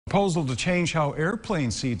Proposal to change how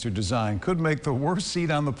airplane seats are designed could make the worst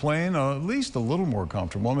seat on the plane at least a little more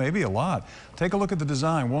comfortable, maybe a lot. Take a look at the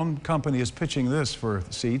design. One company is pitching this for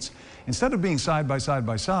seats. Instead of being side by side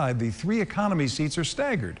by side, the 3 economy seats are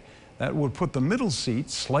staggered. That would put the middle seat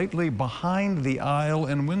slightly behind the aisle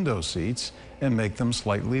and window seats and make them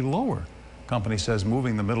slightly lower. The company says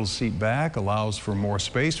moving the middle seat back allows for more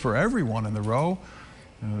space for everyone in the row,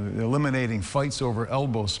 eliminating fights over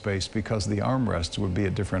elbow space because the armrests would be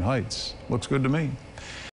at different heights. Looks good to me.